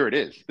 folks, here it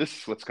is.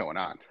 This is what's going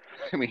on.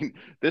 I mean,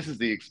 this is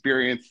the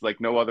experience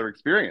like no other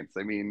experience.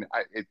 I mean,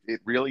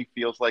 it really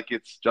feels like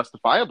it's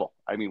justifiable.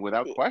 I mean,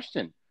 without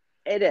question.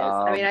 It is.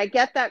 I mean, Um, I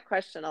get that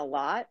question a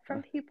lot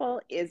from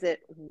people. Is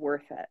it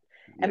worth it?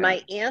 And yeah.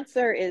 my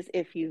answer is,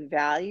 if you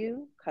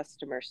value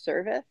customer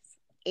service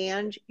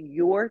and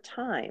your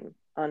time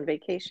on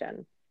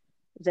vacation,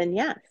 then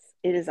yes,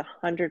 it is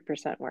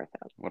 100% worth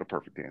it. What a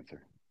perfect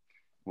answer.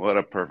 What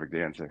a perfect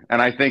answer.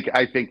 And I think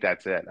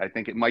that's it. I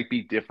think it might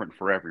be different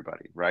for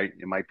everybody, right?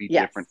 It might be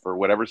Yes, different for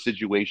whatever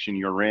situation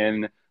you're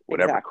in,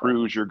 whatever exactly.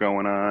 cruise you're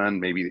going on.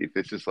 Maybe if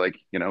this is like,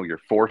 your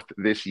fourth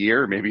this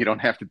year, maybe you don't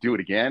have to do it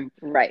again.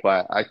 Right.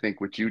 But I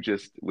think what you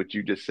just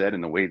said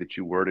and the way that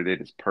you worded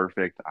it is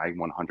perfect. I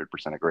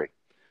 100% agree.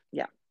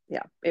 Yeah.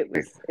 Yeah.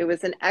 It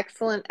was an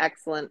excellent,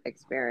 excellent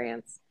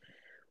experience.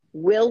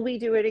 Will we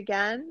do it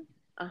again?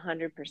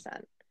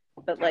 100%.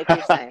 But like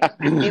you're saying,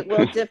 it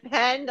will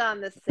depend on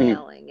the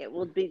sailing. It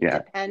will Yeah,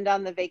 depend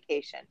on the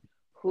vacation.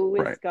 Who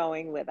is right.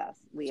 going with us?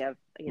 We have,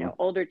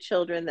 older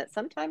children that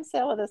sometimes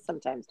sail with us,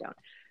 sometimes don't.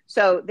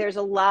 So there's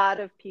a lot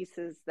of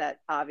pieces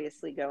that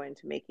obviously go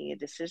into making a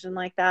decision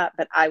like that,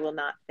 but I will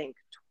not think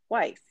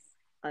twice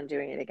on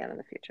doing it again in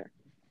the future.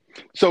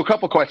 So a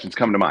couple questions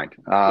come to mind.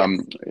 Yes.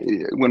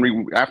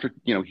 After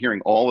hearing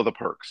all of the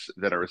perks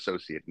that are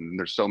associated, and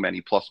there's so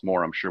many plus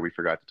more, I'm sure we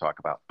forgot to talk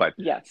about, but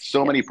Yes.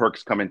 so many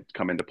perks come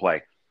into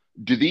play.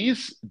 Do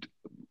these,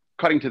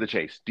 cutting to the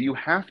chase, do you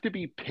have to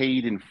be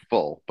paid in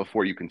full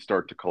before you can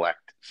start to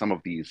collect some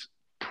of these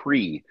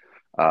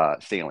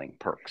pre-sailing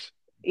perks?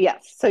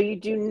 Yes. So you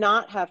do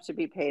not have to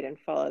be paid in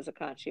full as a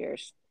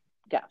concierge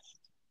guest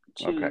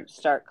to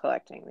start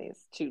collecting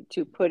these,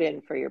 to put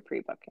in for your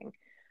pre-booking.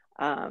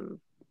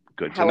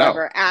 Good to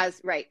However,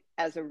 know.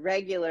 as a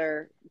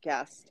regular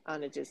guest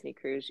on a Disney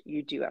cruise,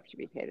 you do have to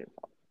be paid in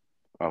full.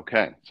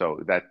 Okay, so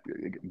that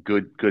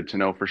good to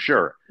know for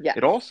sure. Yes.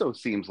 It also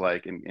seems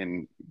like,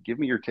 and give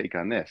me your take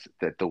on this,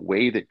 that the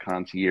way that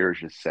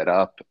Concierge is set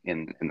up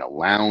in the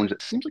lounge,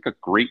 it seems like a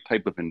great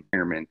type of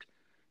environment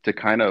to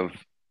kind of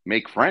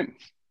make friends.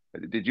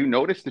 Did you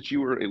notice that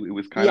it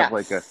was kind of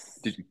like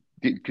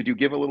could you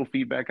give a little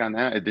feedback on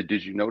that?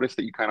 Did you notice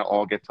that you kind of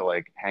all get to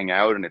like hang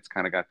out and it's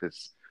kind of got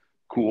this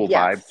cool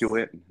vibe to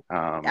it?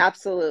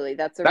 Absolutely.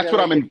 That's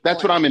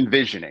what I'm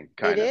envisioning.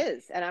 It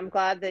is. And I'm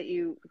glad that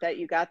you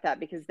got that,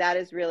 because that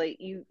is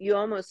really, you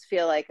almost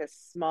feel like it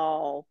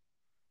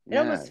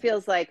almost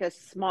feels like a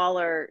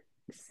smaller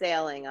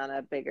sailing on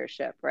a bigger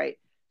ship, right?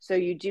 So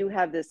you do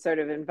have this sort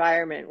of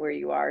environment where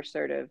you are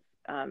sort of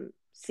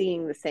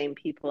seeing the same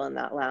people in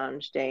that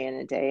lounge day in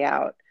and day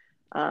out,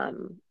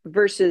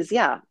 versus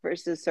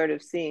sort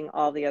of seeing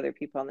all the other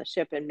people on the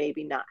ship and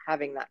maybe not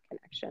having that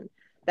connection.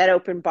 That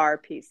open bar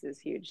piece is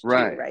huge too,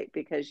 right?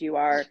 Because you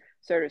are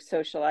sort of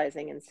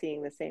socializing and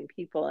seeing the same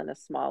people in a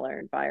smaller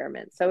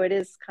environment. So it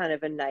is kind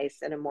of a nice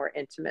and a more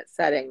intimate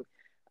setting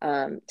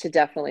to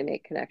definitely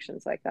make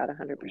connections like that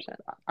 100%.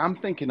 I'm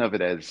thinking of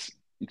it as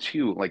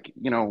too, like,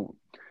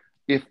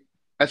 if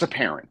as a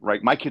parent,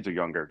 right? My kids are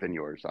younger than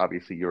yours.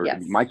 Obviously,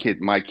 my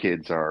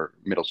kids are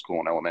middle school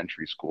and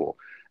elementary school.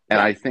 And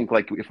I think,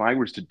 like, if I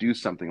was to do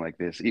something like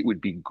this, it would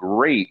be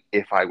great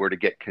if I were to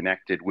get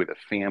connected with a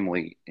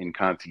family in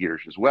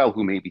Concierge as well,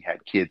 who maybe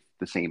had kids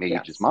the same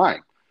age as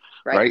mine,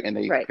 right? And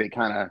they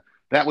kind of,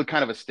 that would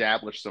kind of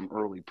establish some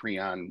early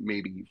pre-on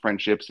maybe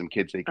friendships, some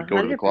kids they could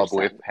go to the club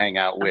with, hang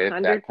out with,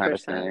 100%. That kind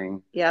of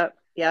thing. Yep.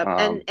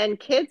 And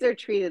kids are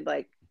treated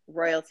like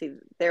royalty.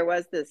 There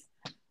was this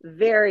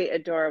very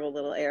adorable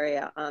little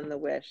area on the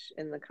Wish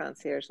in the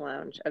Concierge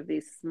Lounge of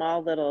these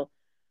small little,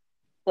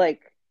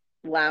 like,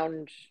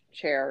 lounge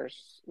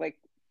chairs, like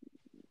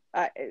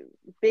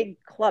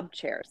big club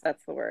chairs,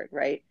 that's the word,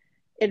 right,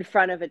 in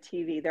front of a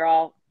TV. They're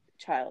all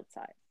child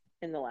size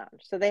in the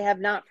lounge, so they have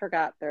not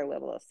forgot their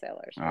littlest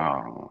sailors.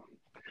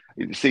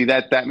 See,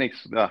 that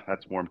makes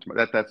that's warm to me.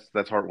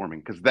 That's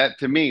heartwarming, because that,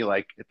 to me,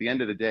 like, at the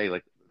end of the day,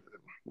 like,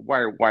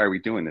 why are we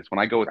doing this? When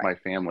I go with my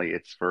family,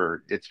 it's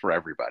for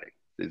everybody,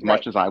 as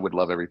much as I would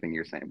love everything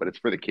you're saying, but it's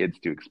for the kids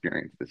to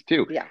experience this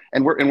too.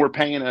 And we're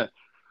paying a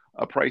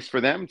price for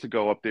them to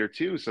go up there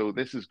too. So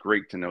this is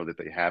great to know that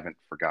they haven't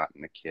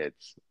forgotten the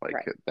kids. Like,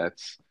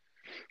 that's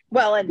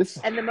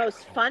and the most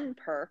fun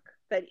perk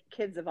that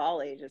kids of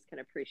all ages can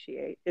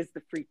appreciate is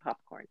the free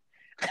popcorn.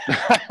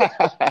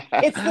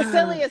 It's the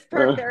silliest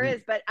perk there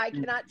is, but I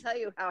cannot tell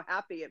you how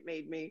happy it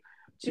made me.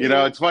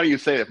 It's funny you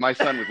say that. If my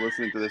son was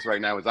listening to this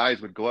right now, his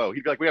eyes would glow.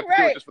 He'd be like, we have to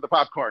do it just for the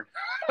popcorn.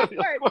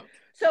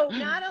 So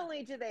not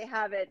only do they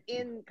have it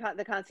in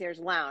the Concierge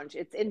Lounge,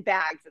 it's in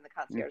bags in the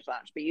Concierge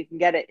Lounge, but you can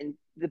get it in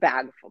the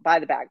buy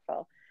the bag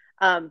full.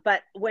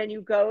 But when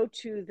you go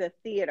to the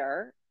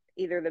theater,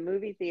 either the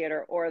movie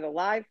theater or the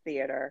live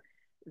theater,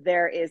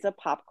 there is a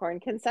popcorn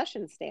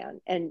concession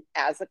stand. And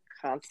as a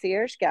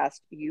concierge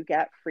guest, you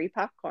get free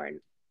popcorn.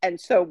 And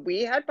so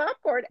we had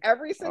popcorn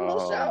every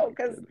single show,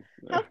 because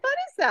how fun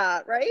is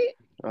that, right?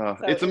 So,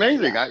 it's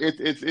amazing.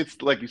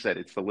 It's like you said,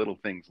 it's the little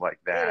things like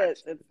that. It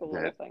is. It's the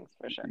little things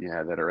for sure.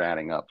 Yeah, that are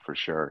adding up for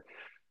sure.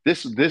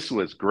 This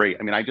was great.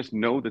 I mean, I just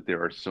know that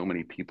there are so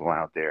many people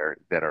out there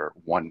that are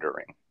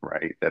wondering,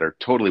 right? That are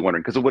totally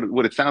wondering, because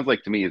what it sounds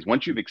like to me is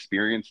once you've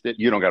experienced it,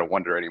 you don't got to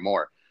wonder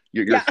anymore.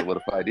 You're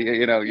solidified.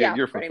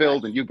 You're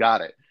fulfilled and you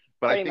got it.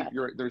 But I think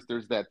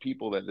there's that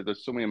people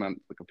there's so many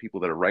of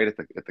people that are right at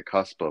the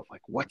cusp of, like,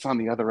 what's on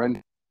the other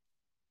end,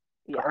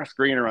 grass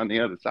greener on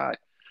the other side.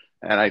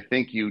 And I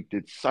think you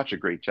did such a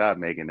great job,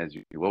 Meghan, as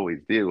you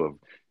always do, of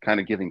kind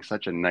of giving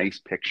such a nice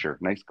picture,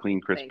 nice, clean,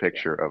 crisp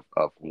picture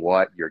of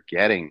what you're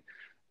getting.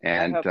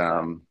 And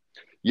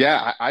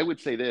I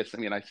would say this. I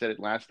mean, I said it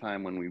last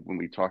time when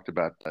we talked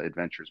about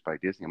Adventures by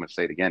Disney. I'm going to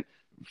say it again.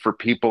 For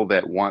people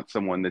that want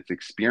someone that's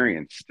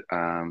experienced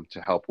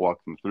to help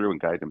walk them through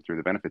and guide them through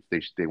the benefits,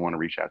 they want to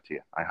reach out to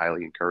you. I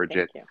highly encourage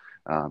it.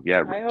 I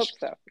hope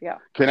so. Yeah.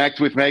 Connect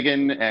with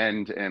Meghan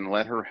and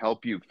let her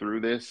help you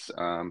through this.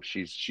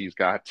 She's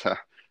got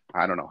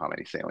I don't know how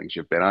many sailings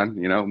you've been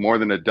on, more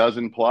than a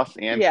dozen plus,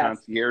 and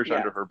Concierge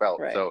under her belt.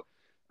 Right. So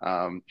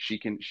she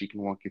can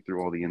walk you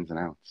through all the ins and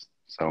outs.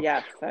 So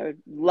yes, I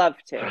would love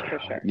to, for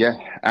sure. Yeah,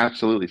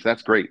 absolutely. So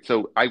that's great.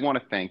 So I want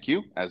to thank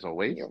you, as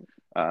always.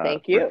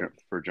 Thank you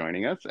for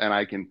joining us, and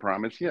I can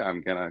promise you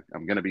I'm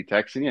gonna be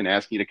texting you and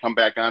asking you to come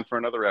back on for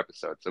another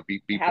episode. So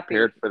be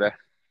prepared for that.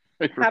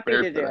 Happy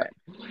Prepared to for do that.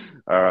 it.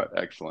 All right,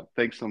 excellent.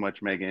 Thanks so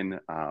much, Megan.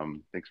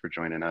 Thanks for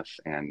joining us,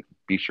 and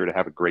be sure to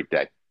have a great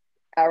day.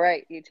 All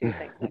right, you too.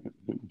 Thanks, Nick.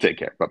 Take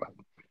care. Bye bye.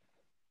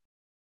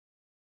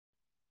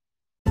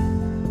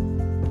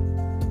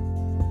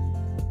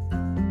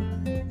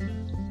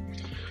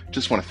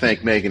 Just want to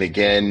thank Megan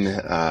again.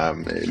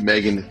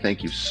 Megan,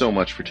 thank you so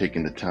much for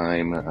taking the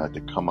time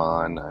to come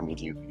on. I mean,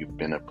 you've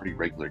been a pretty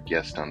regular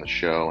guest on the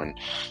show, and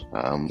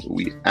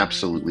we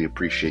absolutely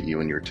appreciate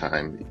you and your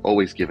time.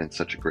 Always giving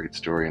such a great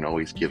story and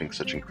always giving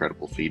such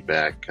incredible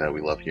feedback.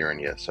 We love hearing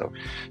you. So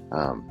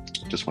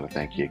just want to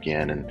thank you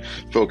again. And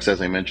folks,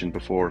 as I mentioned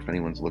before, if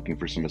anyone's looking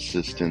for some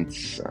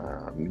assistance,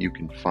 you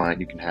can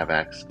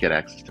get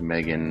access to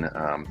Megan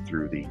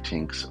through the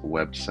Tinks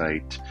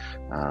website.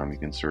 You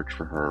can search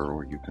for her,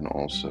 or you can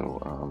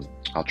also,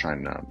 I'll try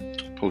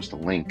and post a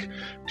link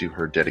to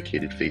her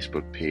dedicated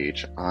Facebook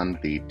page on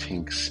the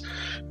Tinks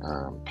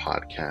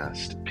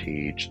podcast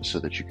page so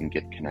that you can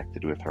get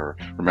connected with her.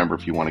 Remember,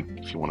 if you want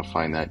to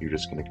find that, you're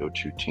just going to go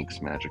to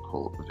Tinks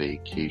Magical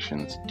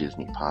Vacations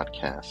Disney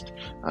Podcast.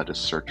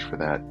 Just search for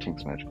that,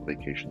 Tinks Magical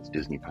Vacations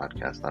Disney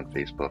Podcast on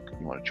Facebook.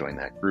 You want to join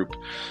that group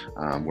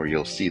where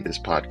you'll see this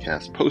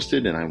podcast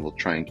posted, and I will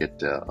try and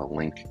get a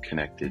link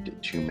connected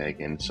to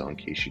Megan. So in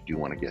case you do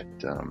want to get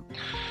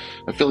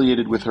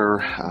affiliated with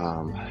her,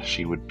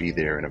 she would be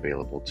there and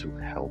available to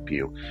help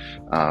you.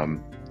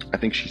 I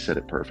think she said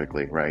it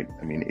perfectly, right?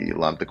 I mean, a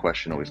lot of the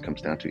question always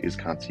comes down to, is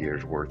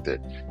Concierge worth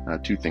it?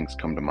 Two things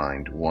come to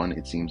mind. One,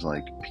 it seems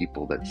like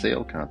people that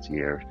sail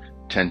Concierge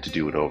tend to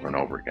do it over and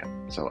over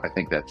again. So I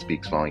think that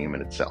speaks volume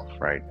in itself,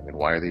 right? I mean,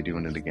 why are they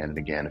doing it again and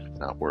again if it's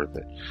not worth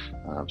it?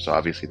 So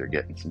obviously they're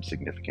getting some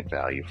significant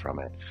value from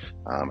it.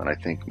 And I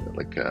think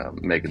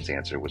Megan's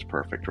answer was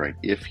perfect, right?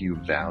 If you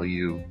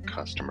value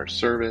customer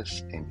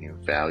service and you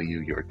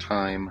value your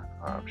time,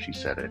 she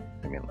said it,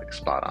 I mean, like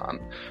spot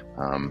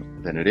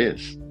on, then it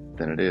is.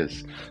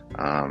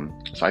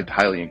 So I'd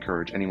highly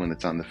encourage anyone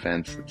that's on the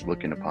fence, that's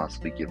looking to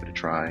possibly give it a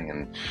try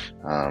and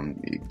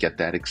get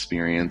that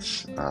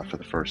experience for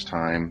the first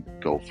time,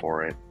 go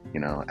for it.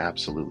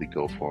 Absolutely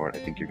go for it. I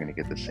think you're going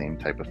to get the same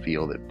type of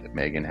feel that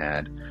Megan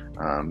had.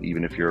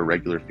 Even if you're a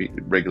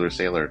regular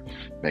sailor,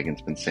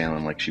 Megan's been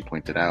sailing, like she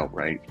pointed out,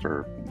 right,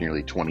 for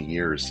nearly 20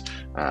 years.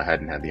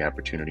 Hadn't had the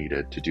opportunity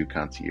to do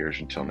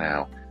Concierge until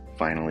now.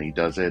 Finally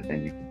does it,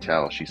 and you can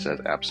tell she says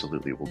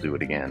absolutely we'll do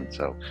it again.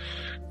 So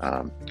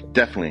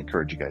definitely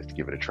encourage you guys to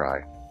give it a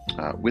try.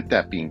 With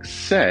that being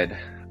said,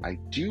 I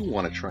do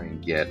want to try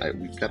and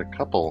we've got a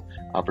couple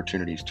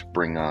opportunities to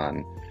bring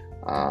on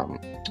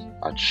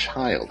a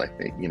child. I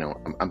think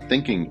I'm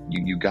thinking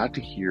you got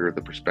to hear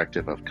the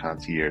perspective of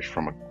Concierge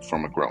from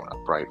a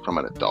grown-up, right, from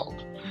an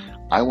adult.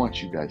 I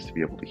want you guys to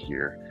be able to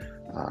hear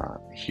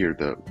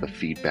the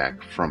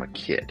feedback from a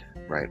kid.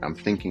 Right, I'm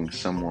thinking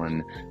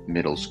someone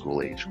middle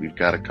school age. We've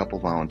got a couple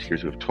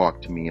volunteers who have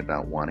talked to me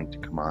about wanting to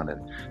come on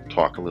and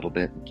talk a little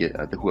bit,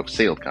 who have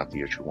sailed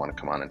Concierge, who want to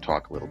come on and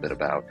talk a little bit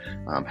about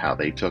how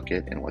they took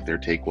it and what their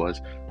take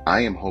was. I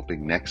am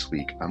hoping next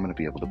week I'm going to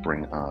be able to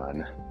bring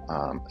on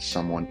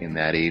someone in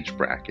that age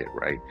bracket,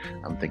 right?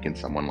 I'm thinking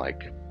someone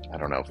like, I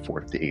don't know,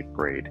 4th to 8th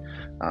grade,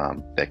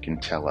 that can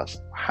tell us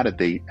how did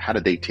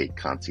they take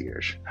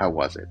Concierge? How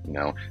was it?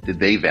 Did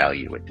they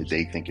value it? Did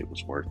they think it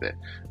was worth it?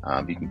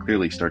 You can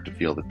clearly start to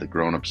feel that the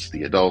grown-ups,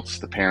 the adults,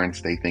 the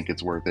parents, they think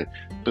it's worth it.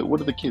 But what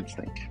do the kids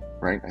think?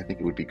 Right? I think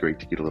it would be great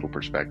to get a little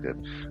perspective.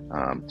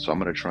 So I'm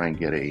going to try and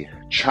get a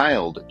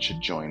child to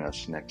join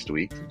us next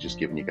week. Just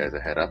giving you guys a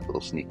head up, a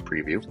little sneak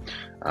preview,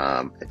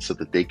 so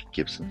that they can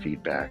give some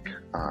feedback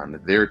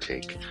on their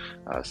take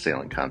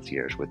sailing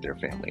Concierge with their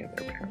family and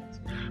their parents.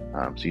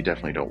 So you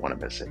definitely don't want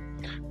to miss it.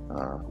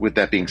 With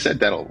that being said,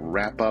 that'll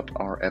wrap up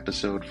our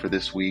episode for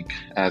this week.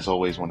 As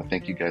always, I want to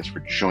thank you guys for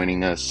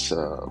joining us.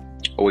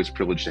 Always a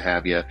privilege to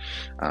have you.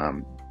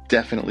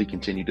 Definitely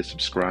continue to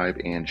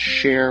subscribe and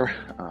share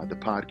the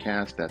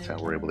podcast. That's how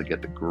we're able to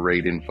get the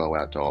great info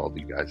out to all of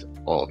you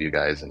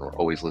guys, and we're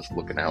always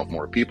looking out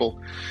more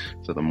people.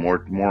 So the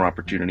more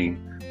opportunity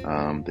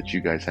that you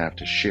guys have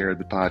to share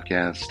the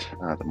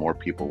podcast, the more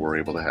people we're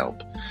able to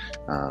help.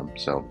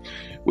 So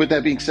with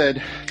that being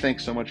said,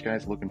 thanks so much,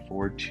 guys. Looking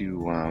forward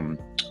to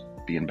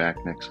being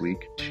back next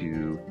week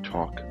to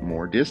talk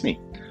more Disney.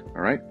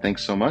 All right,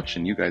 thanks so much,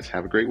 and you guys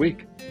have a great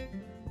week.